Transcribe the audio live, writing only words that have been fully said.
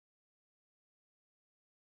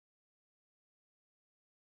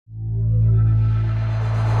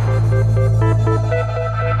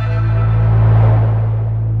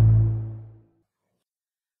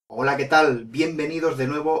Hola, ¿qué tal? Bienvenidos de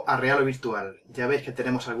nuevo a Real o Virtual. Ya veis que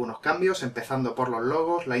tenemos algunos cambios, empezando por los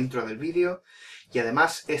logos, la intro del vídeo, y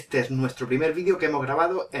además este es nuestro primer vídeo que hemos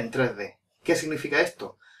grabado en 3D. ¿Qué significa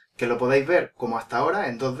esto? Que lo podéis ver como hasta ahora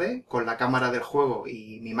en 2D, con la cámara del juego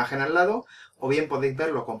y mi imagen al lado, o bien podéis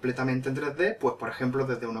verlo completamente en 3D, pues por ejemplo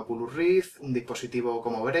desde un Oculus Rift, un dispositivo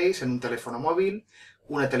como veréis, en un teléfono móvil,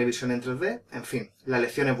 una televisión en 3D, en fin, la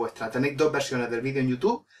elección es vuestra. Tenéis dos versiones del vídeo en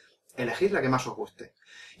YouTube, elegid la que más os guste.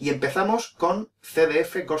 Y empezamos con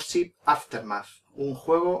CDF Ghostship Aftermath, un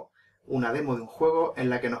juego, una demo de un juego en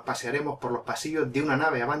la que nos pasearemos por los pasillos de una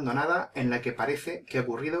nave abandonada en la que parece que ha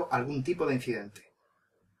ocurrido algún tipo de incidente.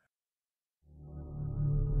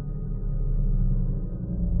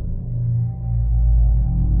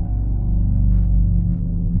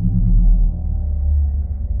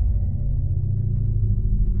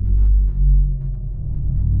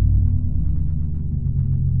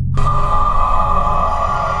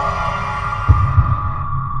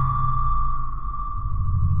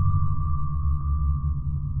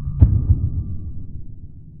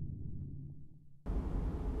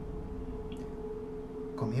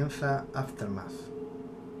 Comienza Aftermath.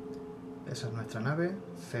 Esa es nuestra nave,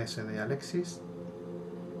 CSD Alexis,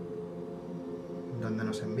 donde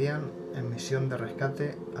nos envían en misión de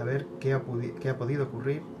rescate a ver qué ha podido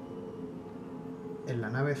ocurrir en la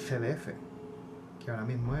nave CDF, que ahora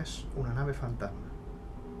mismo es una nave fantasma.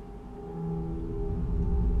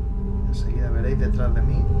 Enseguida veréis detrás de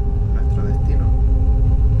mí nuestro destino.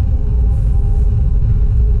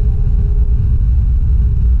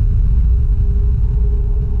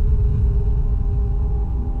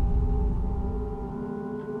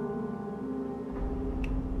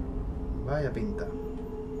 Vaya pinta.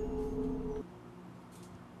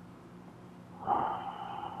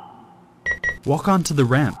 Walk onto the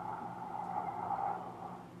ramp.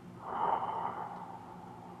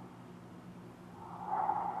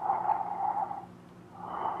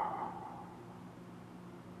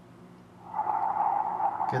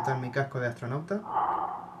 ¿Qué tal mi casco de astronauta?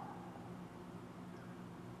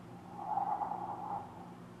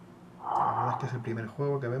 La verdad es que es el primer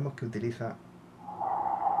juego que vemos que utiliza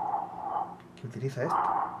esto.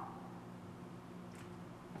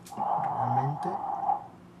 Realmente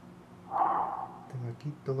tengo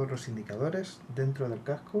aquí todos los indicadores dentro del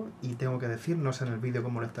casco y tengo que decir, no sé en el vídeo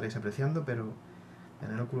cómo lo estaréis apreciando, pero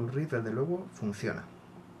en el Oculus Rift desde luego funciona.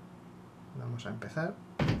 Vamos a empezar.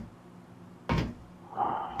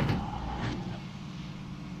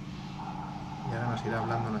 Y ahora nos irá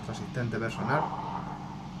hablando nuestro asistente personal,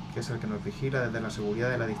 que es el que nos vigila desde la seguridad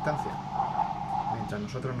de la distancia, mientras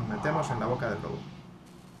nosotros nos metemos en la boca del lobo.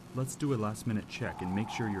 Let's do a last-minute check and make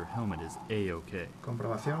sure your helmet is A-OK.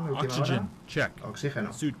 Comprobación de última Oxygen, hora. check.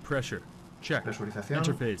 Oxígeno. Suit pressure, check. Presurización.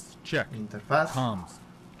 Interface, check. Interfaz. Comms,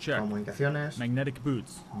 check. Comunicaciones. Magnetic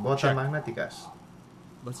boots, Botas check. magnéticas.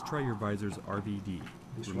 Let's try your visor's RVD,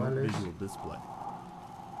 remote Visuales. visual display.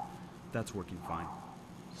 That's working fine.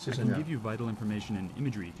 Sí, I can señor. give you vital information and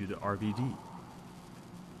imagery through the RVD.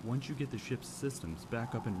 Once you get the ship's systems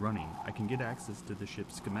back up and running, I can get access to the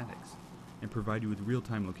ship's schematics and provide you with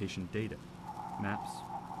real-time location data, maps,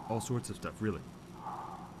 all sorts of stuff, really.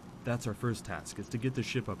 That's our first task, is to get the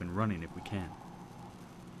ship up and running if we can.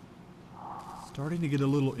 Starting to get a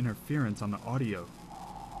little interference on the audio.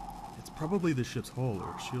 It's probably the ship's hull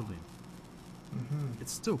or shielding.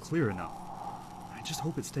 It's still clear enough. I just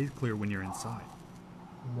hope it stays clear when you're inside.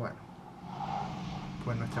 Bueno,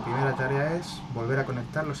 pues nuestra primera tarea es volver a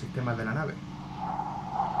conectar los sistemas de la nave.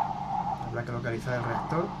 Habrá que localizar el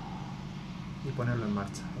reactor y ponerlo en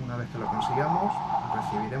marcha. Una vez que lo consigamos,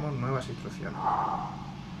 recibiremos nuevas instrucciones.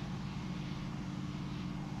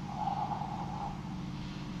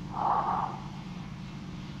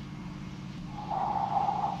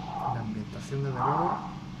 La ambientación, desde luego,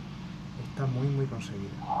 está muy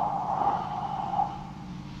conseguida.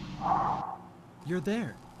 You're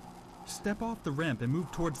there. Step off the ramp and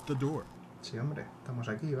move towards the door. Sí, hombre, estamos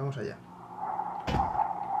aquí, vamos allá.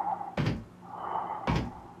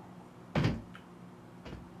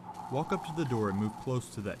 Walk up to the door and move close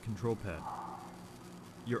to that control pad.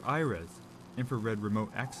 Your IRES, infrared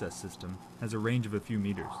remote access system, has a range of a few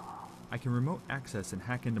meters. I can remote access and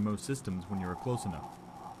hack into most systems when you are close enough.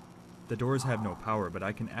 The doors have no power, but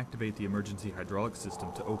I can activate the emergency hydraulic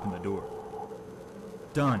system to open the door.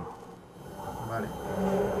 Done. Vale.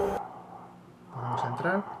 Podemos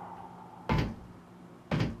entrar.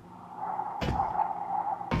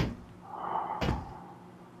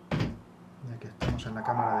 Y aquí estamos en la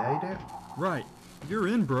cámara de aire. Right. You're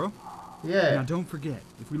in, bro. Yeah. Now don't forget,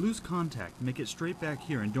 if we lose contact, make it straight back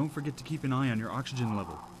here and don't forget to keep an eye on your oxygen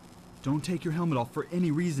level. Don't take your helmet off for any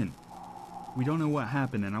reason. We don't know what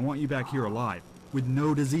happened, and I want you back here alive, with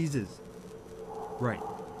no diseases. Right,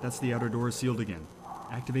 that's the outer door sealed again.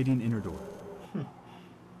 Activating inner door.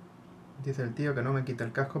 Dice el tío que no me quite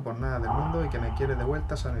el casco por nada del mundo y que me quiere de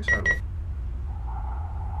vuelta sano y salvo.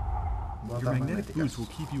 Your magnetic boots will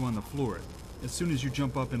keep you on the floor. As soon as you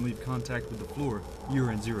jump up and leave contact with the floor,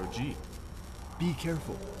 you're in 0G. Be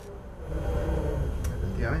careful.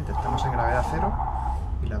 Efectivamente, estamos en gravedad cero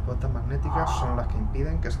y las botas magnéticas son las que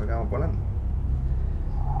impiden que salgamos volando.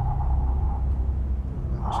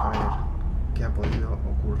 Vamos a ver qué ha podido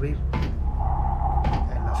ocurrir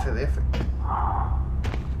en la CDF.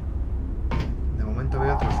 De momento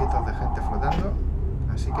veo trocitos de gente flotando,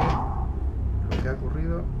 así que lo que ha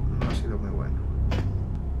ocurrido no ha sido muy bueno.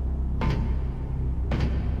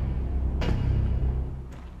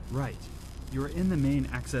 Right. You're in the main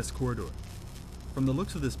access corridor. From the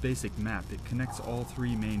looks of this basic map, it connects all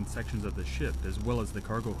three main sections of the ship as well as the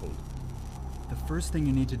cargo hold. The first thing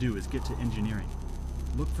you need to do is get to engineering.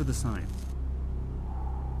 Look for the signs.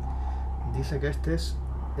 Dice que este es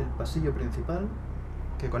el pasillo principal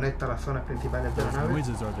que conecta las zonas principales de la Those nave.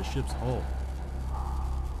 noises are the ship's hull.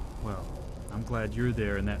 Well, I'm glad you're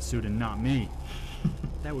there in that suit and not me.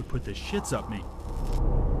 That would put the shits up me.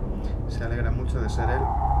 Se alegra mucho de ser él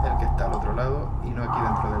el que está al otro lado y no aquí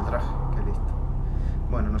dentro del traje. Qué listo.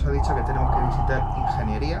 Bueno, nos ha dicho que tenemos que visitar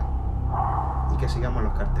ingeniería y que sigamos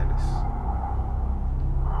los carteles.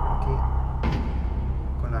 Aquí,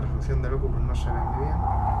 con la resolución del Oculus no se ve muy bien,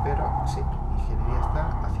 pero sí, ingeniería está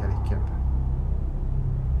hacia la izquierda.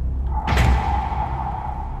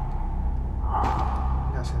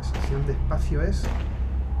 La sensación de espacio es...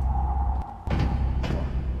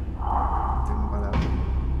 no tengo palabras.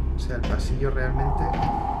 O sea, el pasillo realmente,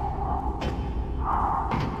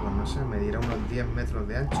 pues no sé, medirá unos 10 metros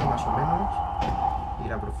de ancho más o menos, y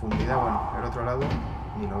la profundidad, bueno, el otro lado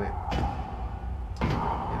ni lo veo.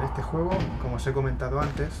 En este juego, como os he comentado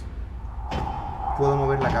antes, puedo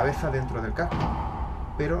mover la cabeza dentro del casco,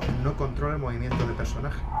 pero no controlo el movimiento del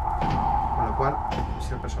personaje, con lo cual,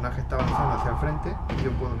 si el personaje está avanzando hacia el frente,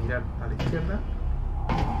 yo puedo mirar a la izquierda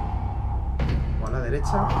o a la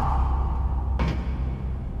derecha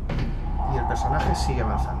y el personaje sigue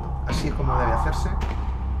avanzando. Así es como debe hacerse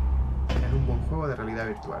en un buen juego de realidad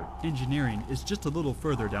virtual. Engineering is just a little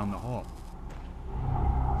further down the hall.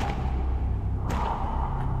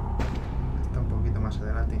 Está un poquito más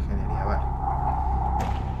adelante ingeniería, vale.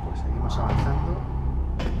 Pues seguimos avanzando.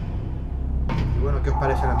 Y bueno, ¿qué os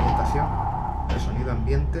parece la ambientación? El sonido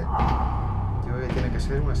ambiente. Yo creo que tiene que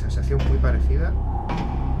ser una sensación muy parecida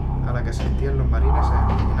a la que sentían los marines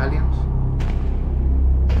en Aliens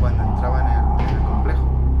cuando entraban en el complejo,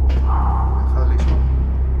 en Hadley's Hall.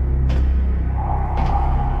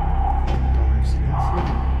 Todo en silencio.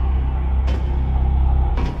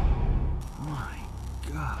 My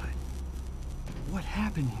God. What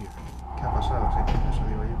happened here? ¿Qué ha pasado? Sí, eso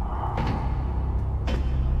digo yo. Aquí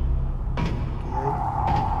hay...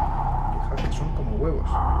 Fijaos que son como huevos.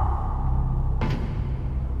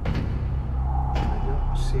 Yo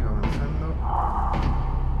sigo avanzando.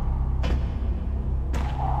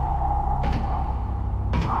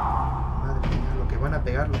 Madre mía, lo que van a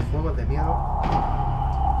pegar los juegos de miedo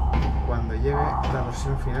cuando llegue la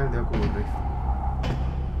versión final de Oculus Rift.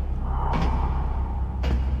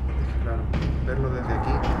 Es que claro, verlo desde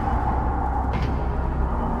aquí...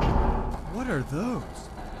 What are those?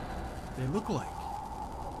 They look like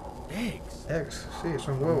eggs. Eggs, sí,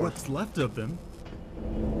 son Or huevos. what's left of them.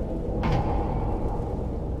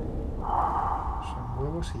 Son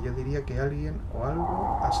huevos y yo diría que alguien o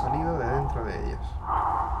algo ha salido de dentro de ellos.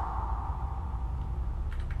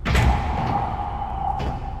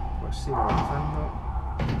 Pues sigo avanzando,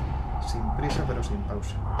 sin prisa pero sin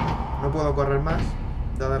pausa. No puedo correr más,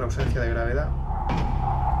 dada la ausencia de gravedad.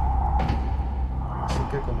 Así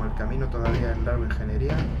que como el camino todavía es largo en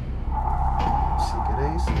ingeniería, si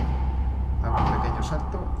queréis, hago un pequeño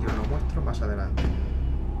salto y os lo muestro más adelante.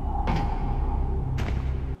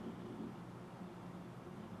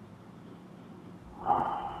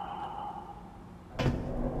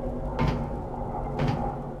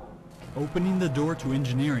 Opening the door to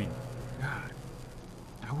engineering. God,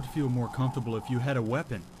 I would feel more comfortable if you had a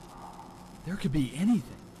weapon. There could be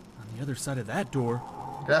anything on the other side of that door.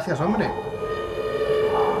 Gracias, hombre. Qué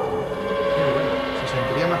bueno. Se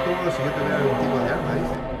sentiría más cómodo si yo tuviera algún tipo de arma,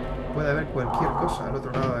 dice. Puede haber cualquier cosa al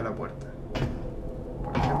otro lado de la puerta.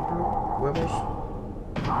 Por ejemplo, huevos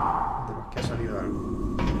de los que ha salido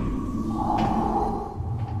algo.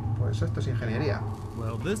 Pues esto es ingeniería.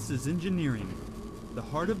 Well, this is engineering, the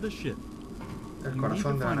heart of the ship. El You need to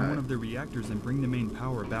corazón de la find one nave. of the reactors and bring the main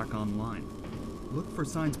power back online. Look for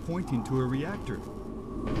signs pointing to a reactor.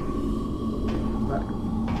 Vale.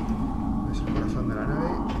 Es el corazón de la nave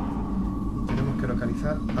y tenemos que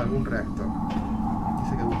localizar algún reactor.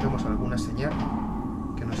 Dice que busquemos alguna señal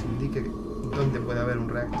que nos indique dónde puede haber un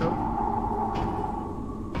reactor.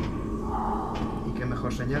 Y qué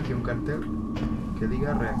mejor señal que un cartel que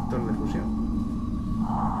diga reactor de fusión.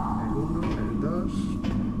 El 1, el 2...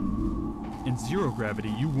 In zero gravity,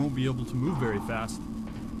 you won't be able to move very fast.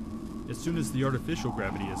 As soon as the artificial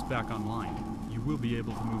gravity is back online, you will be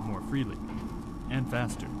able to move more freely and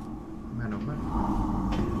faster. Menos mal.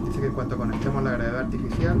 Dice que en cuanto conectemos la gravedad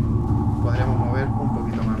artificial podremos mover un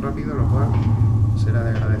poquito más rápido, lo cual será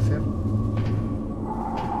de agradecer.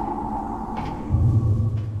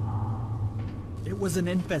 It was an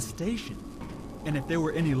infestation, and if there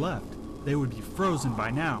were any left, they would be frozen by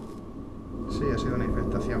now. Sí, ha sido una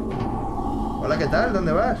infestación. Hola, ¿qué tal?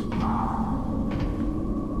 ¿Dónde vas?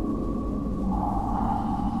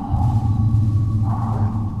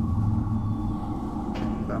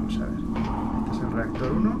 Vamos a ver. Este es el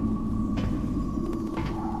reactor 1.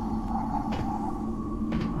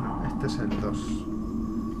 No, este es el 2.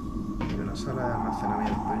 Y una sala de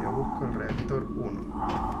almacenamiento. Yo busco el reactor 1. A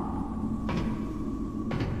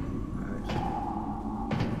ver.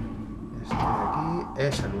 Este de aquí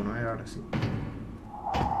es el 1, ahora sí.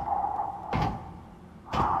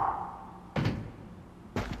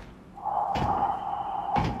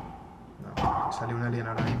 No, sale un alien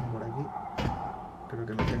ahora mismo por aquí. Creo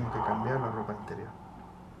que me tengo que cambiar la ropa interior.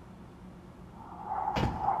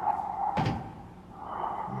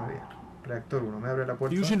 Muy bien. Reactor 1, me abre la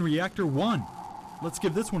puerta. Fusion Reactor 1. Let's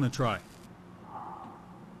give this one a try.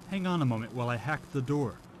 Hang on a moment while I hack the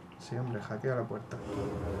door. Sí, hombre, hackea la puerta.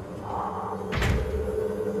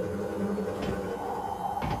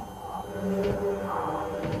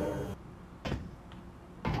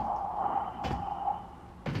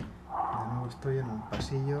 De nuevo estoy en un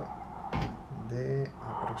pasillo de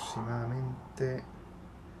aproximadamente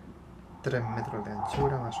 3 metros de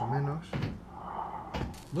anchura, más o menos.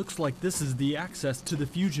 Looks like this is the access to the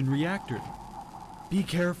fusion reactor. Be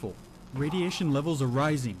careful. Radiation levels are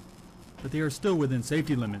rising, but they are still within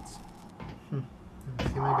safety limits.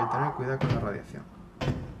 Encima hay que tener cuidado con la radiación.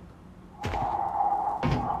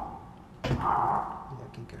 Y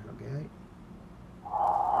aquí, ¿qué es lo que hay?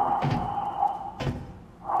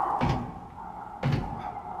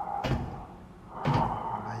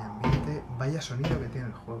 Vaya ambiente, vaya sonido que tiene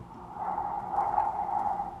el juego.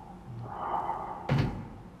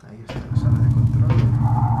 Ahí está la sala de control.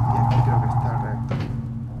 Y aquí creo que está el reactor.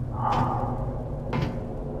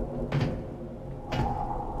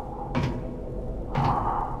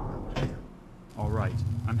 Vamos allá. Alright,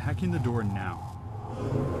 I'm hacking the door now.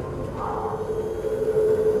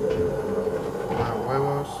 Más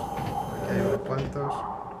huevos. Aquí hay unos cuantos.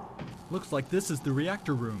 Looks like this is the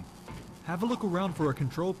reactor room. Have a look around for a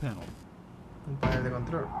control panel. Un panel de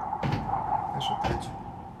control. Eso está hecho.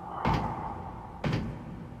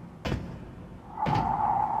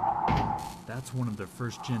 That's one of the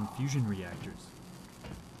first-gen fusion reactors.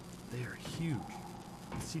 They are huge.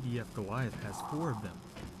 The CDF Goliath has 4 of them.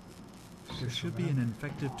 There should be an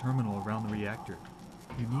infected terminal around the reactor.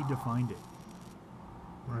 You need to find it.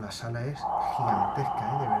 Bueno, la sala es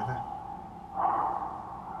gigantesca, de verdad.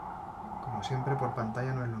 Como siempre, por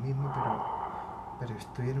pantalla no es lo mismo, pero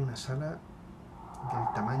estoy en una sala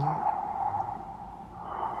del tamaño,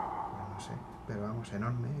 pues no sé, pero vamos,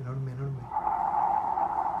 enorme, enorme, enorme.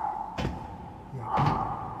 Y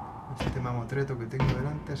aquí, este mamotreto que tengo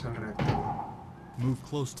delante es el reactor. Move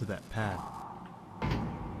close to that pad.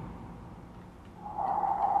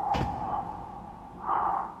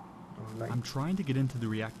 Online. I'm trying to get into the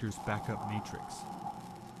reactor's backup matrix.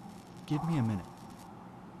 Give me a minute.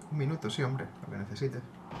 Un minuto, sí, hombre, lo que necesites.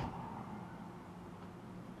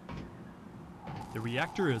 The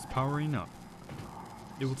reactor is powering up.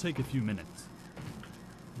 It will take a few minutes.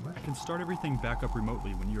 Vale. I can start everything back up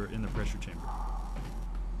remotely when you're in the pressure chamber.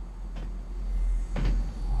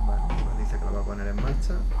 Vale, nos dice que lo va a poner en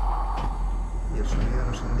marcha y el sonido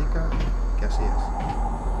nos indica que así es.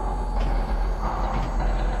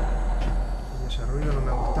 Y ese ruido no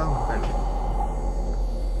me ha gustado un pelo.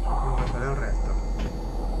 Supongo que será el reactor.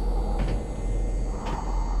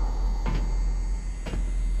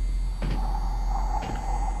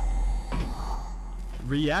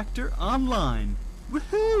 Reactor online!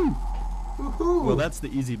 Woohoo! Well, that's the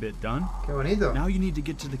easy bit done. ¡Qué bonito! Now you need to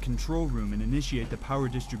get to the control room and initiate the power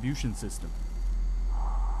distribution system.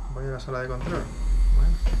 Voy a la sala de control.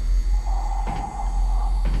 Bueno.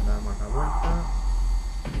 Damos la vuelta.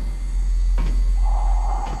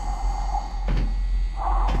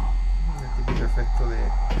 propio efecto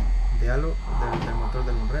de halo del motor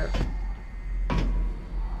del Unreal.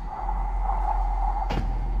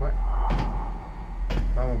 Bueno,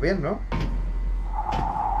 vamos bien, ¿no?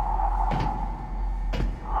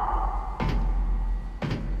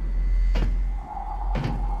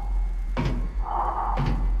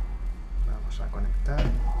 Vamos a conectar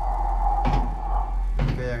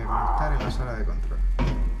lo que haya que conectar en la sala de control.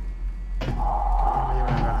 Me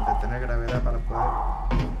lleva las ganas de tener gravedad para poder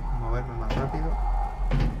moverme más rápido.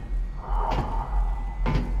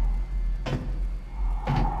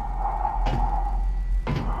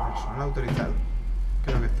 Personal autorizado.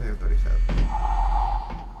 Creo que estoy autorizado.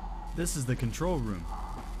 This is the control room.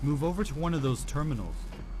 Move over to one of those terminals.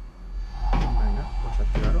 Venga, vamos a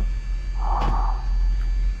activarlo. Oh,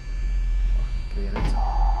 qué bien hecho.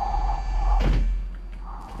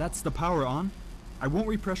 That's the power on. I won't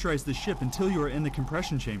repressurize the ship until you are in the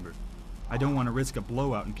compression chamber. I don't want to risk a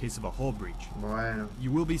blowout in case of a hull breach. Bueno,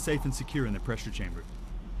 You will be safe and secure in the pressure chamber.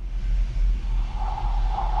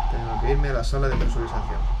 tengo que irme a la sala de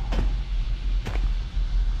presurización.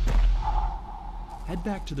 Head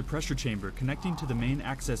back to the pressure chamber connecting to the main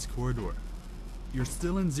access corridor. You're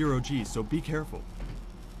still in 0G, so be careful.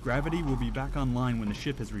 Gravity will be back online when the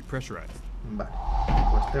ship has repressurized. Vale,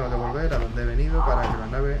 pues tengo que volver a donde he venido para que la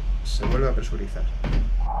nave se vuelva a presurizar.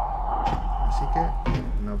 Así que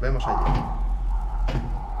nos vemos allí.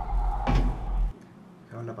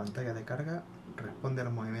 Fijaos, la pantalla de carga responde a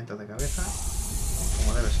los movimientos de cabeza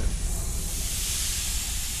como debe ser.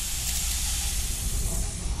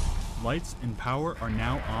 Lights and power are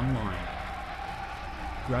now online.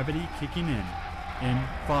 Gravity kicking in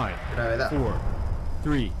 5, Gravedad. 4,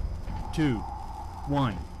 3, 2,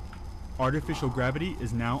 1. Artificial gravity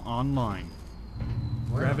is now online.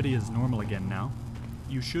 Bueno, Gravity is normal again now.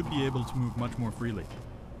 You should be able to move much more freely.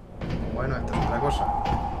 bueno, esta es otra cosa.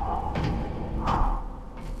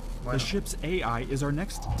 The Bueno, ship's AI is our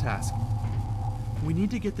next task. We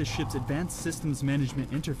need to get the ship's Advanced Systems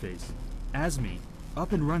Management Interface, ASME,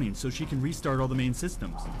 up and running so she can restart all the main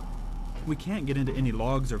systems. We can't get into any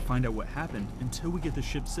logs or find out what happened until we get the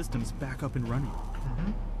ship's systems back up and running.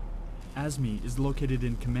 ASME is located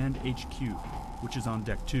in Command HQ, which is on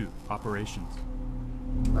Deck 2, Operations.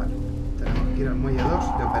 vale, tenemos que ir al muelle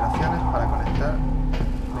 2 de operaciones para conectar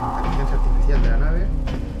la inteligencia artificial de la nave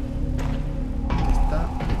que está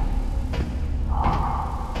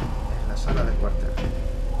en la sala de cuartel.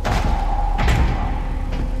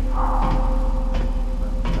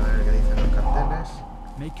 Vamos a ver qué dicen los carteles.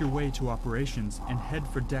 Make your way to Operations and head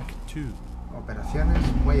for Deck 2. Operaciones,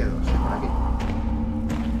 muelle 2, por aquí.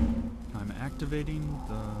 I'm activating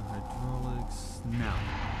the hydraulics now.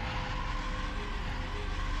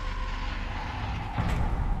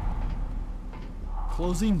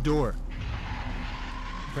 Closing door.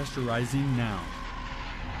 Pressurizing now.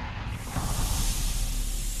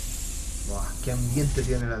 Buah, qué ambiente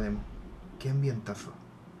tiene la demo. Qué ambientazo.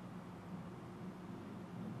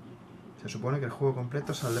 Se supone que el juego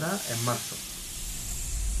completo saldrá en marzo.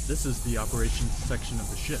 This is the operations section of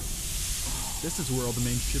the ship. This is where all the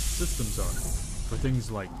main ship systems are, for things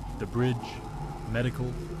like the bridge, medical,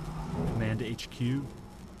 command HQ,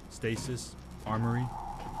 stasis, armory,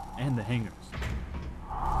 and the hangars.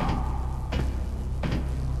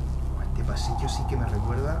 Este pasillo sí que me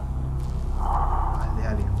recuerda al de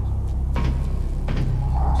Alien.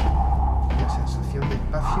 La sensación de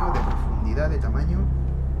espacio, de profundidad, de tamaño.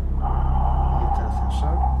 Ahí está el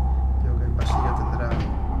ascensor. Creo que el pasillo tendrá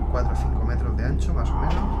 4 o 5 metros de ancho, más o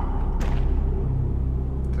menos.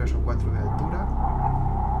 3 o 4 de altura.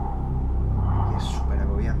 Y es súper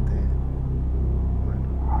agobiante. Bueno,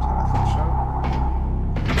 vamos al ascensor.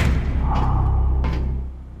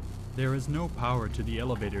 There is no power to the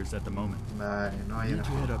elevators at the moment. Vale, no hay You need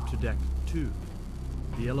to head energía. up to Deck 2.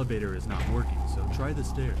 The elevator is not working, so try the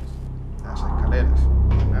stairs. Las escaleras.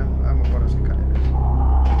 Venga, vamos por las escaleras.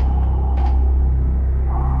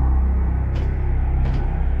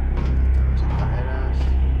 Las escaleras.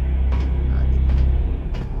 Aquí.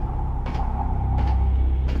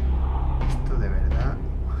 Esto de verdad.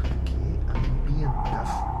 Qué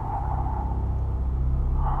ambientazo.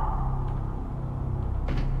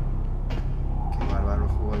 Qué bárbaro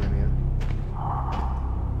los juegos de miedo.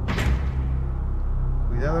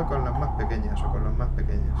 Cuidado con las más pequeñas o con los más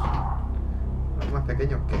pequeños. ¿Los más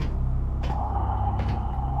pequeños qué?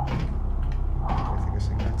 Parece que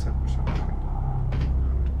se engancha el personaje.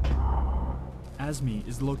 ASME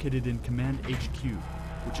is located in Command HQ,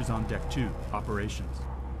 which is on Deck 2, Operations.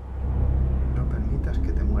 No permitas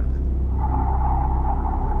que te muerdan.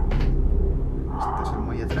 Bueno, este es el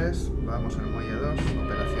muelle 3, vamos al muelle 2,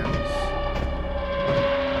 operaciones.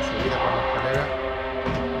 La subida por la escalera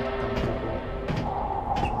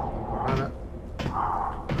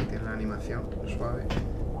inclinación suave.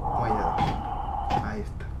 Muelle 2. Ahí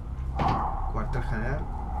está. Cuartel general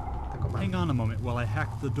de comando. Hang on a moment while I hack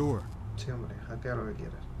the door. Sí, hombre, hackea lo que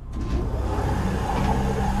quieras.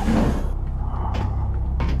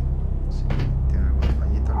 Sí, tiene algunos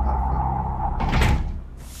fallitos el alfa.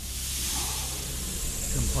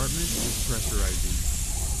 Compartment is pressurizing.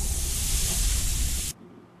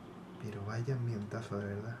 Pero vaya ambientazo, de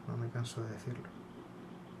verdad. No me canso de decirlo.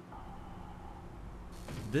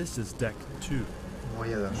 This is deck 2.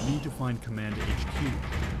 Muelle 2. You need to find command HQ.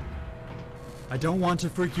 I don't want to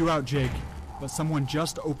freak you out, Jake, but someone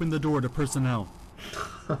just opened the door to personnel.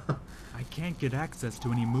 I can't get access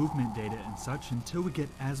to any movement data and such until we get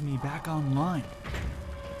Asmi back online.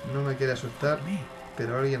 No me quiere asustar, Man,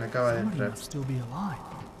 pero alguien acaba de somebody entrar. must still be alive.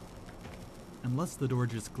 Unless the door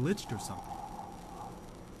just glitched or something.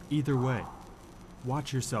 Either way,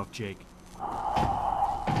 watch yourself, Jake.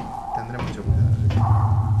 Tendré mucho cuidado. Sí.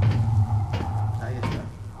 Ahí está.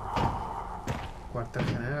 Cuartel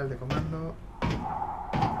general de comando.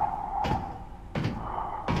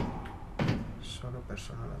 Solo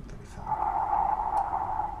personal autorizado.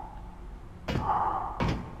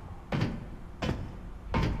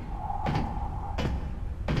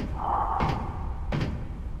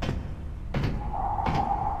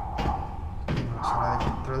 La sala de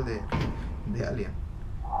control de Alien.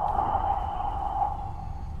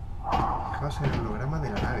 Fijaos en el holograma de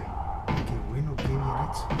la nave. Qué bueno, qué bien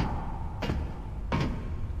hecho.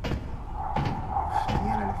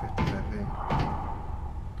 Genial el efecto 3D.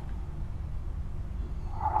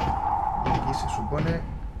 Y aquí se supone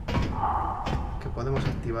que podemos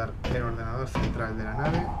activar el ordenador central de la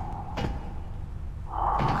nave,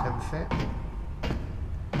 el GDC,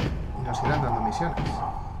 y nos irán dando misiones.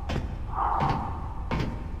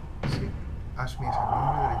 Sí, ASMI es el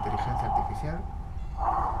nombre de la inteligencia artificial.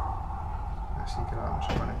 Así que lo vamos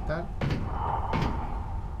a conectar.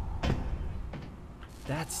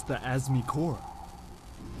 That's the Asmi core.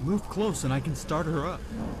 Move close and I can start her up.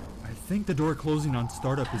 I think the door closing on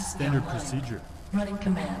startup is standard procedure. Running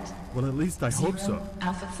command. Well, at least I hope so.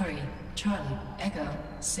 Alpha 3, Charlie, Echo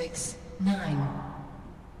 6, 9.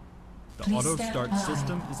 The Please auto stand start by.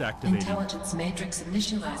 system is activated. Intelligence matrix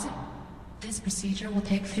initializing. This procedure will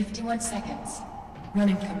take 51 seconds.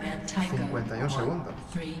 Running command Tycho 51 segundos.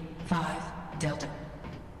 3, 5, Delta.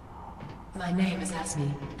 My name is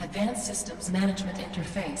Asmi, Advanced Systems Management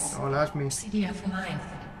Interface. Hola, ASMI. CDF Alliance.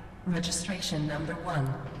 Registration number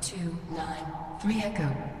 1293 Echo.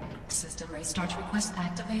 System restart request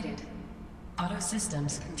activated. Auto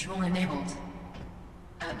systems control enabled.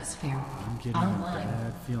 Atmosphere. I'm getting Online. a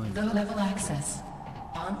bad feeling. Low level access.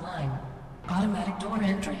 Online. Automatic door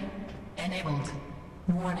entry. Enabled.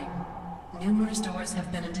 Warning. Numerous doors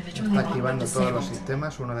have been individually Está locked and activando todos los disabled.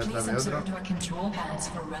 sistemas uno detrás Please de otro. observe door control pads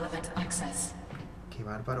for relevant access. Qué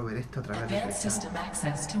bárbaro ver esto a través del Advanced cristal. system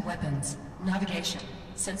access to weapons, navigation,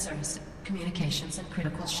 sensors, communications, and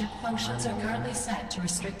critical ship functions are currently set to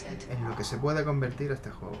restricted. En lo que se puede convertir este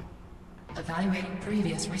juego. Evaluating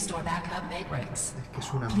previous restore backup matrix. Es que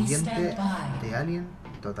es un Please ambiente stand by. de Alien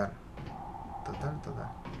total. Total.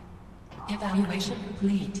 Evaluation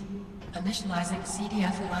complete. Initializing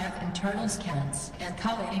CDF Alliance internal scans and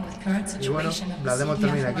collating with current Y bueno, situation of la the demo CDF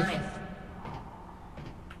termina aquí. Alliance.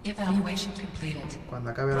 Evaluation completed. Cuando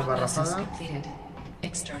acabe la Prognosis parrafada, completed.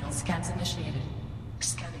 External scans initiated.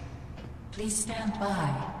 Scanning. Please stand by.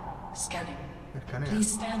 Scanning. escanea.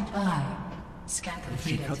 Please stand by. Scan If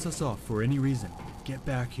she completed. cuts us off for any reason, get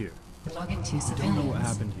back here. Log into We don't know what civilians.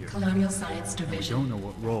 happened here. Colonial Science We Division. don't know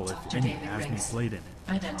what role, if Dr. any, David Asmi Riggs. played in it.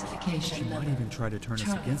 She Identification might number. even try to turn us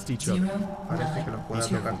Charlie, against each other. 0, Parece que los pueda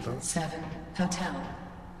 9, tocar todos. 7, Hotel.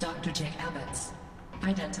 Dr. Jake Abbott's.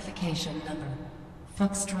 Identification number.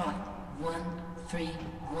 Foxtrot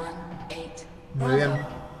 1318. Muy bien. Bravo.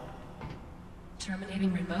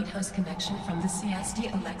 Terminating remote host connection from the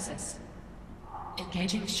CSD Alexis.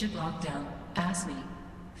 Engaging ship lockdown. ASMI.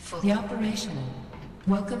 Fully operational.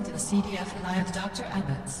 Welcome to the CDF Alliance, Dr.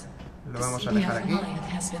 Abbott's. Lo The vamos a CDF dejar aquí. Alliance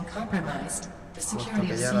has been compromised. The security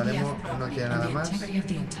que of ya la CDF demo no property tiene and nada the más. integrity of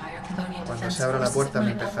the entire colonial Cuando defense se abra la forces puerta me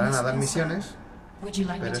might empezarán a almost dar be misiones, inside. Would you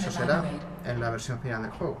like pero me to eso será elaborate? en la versión final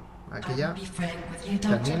del juego. Aquí I ya will be frank with you,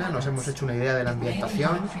 Dr. termina, nos hemos Abbott's. hecho una idea de la It may be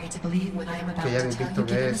ambientación, hard for you to believe what I am about que ya to habéis tell visto you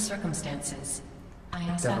que given the es circumstances. I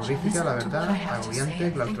ask that you terrorífica, la listen to what verdad, I have to agobiante, say and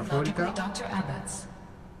think claustrofóbica. logically, Dr. Abbott's.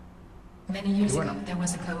 Many years Y bueno, ago, there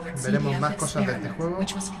was a covert veremos CDF más cosas de este experiment, juego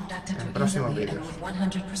which was conducted en próximos repeatedly and vídeos.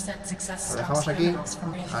 with 100% success Lo stops dejamos aquí. criminals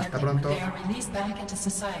from Hasta reoffending pronto. when they are released back into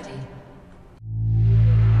society.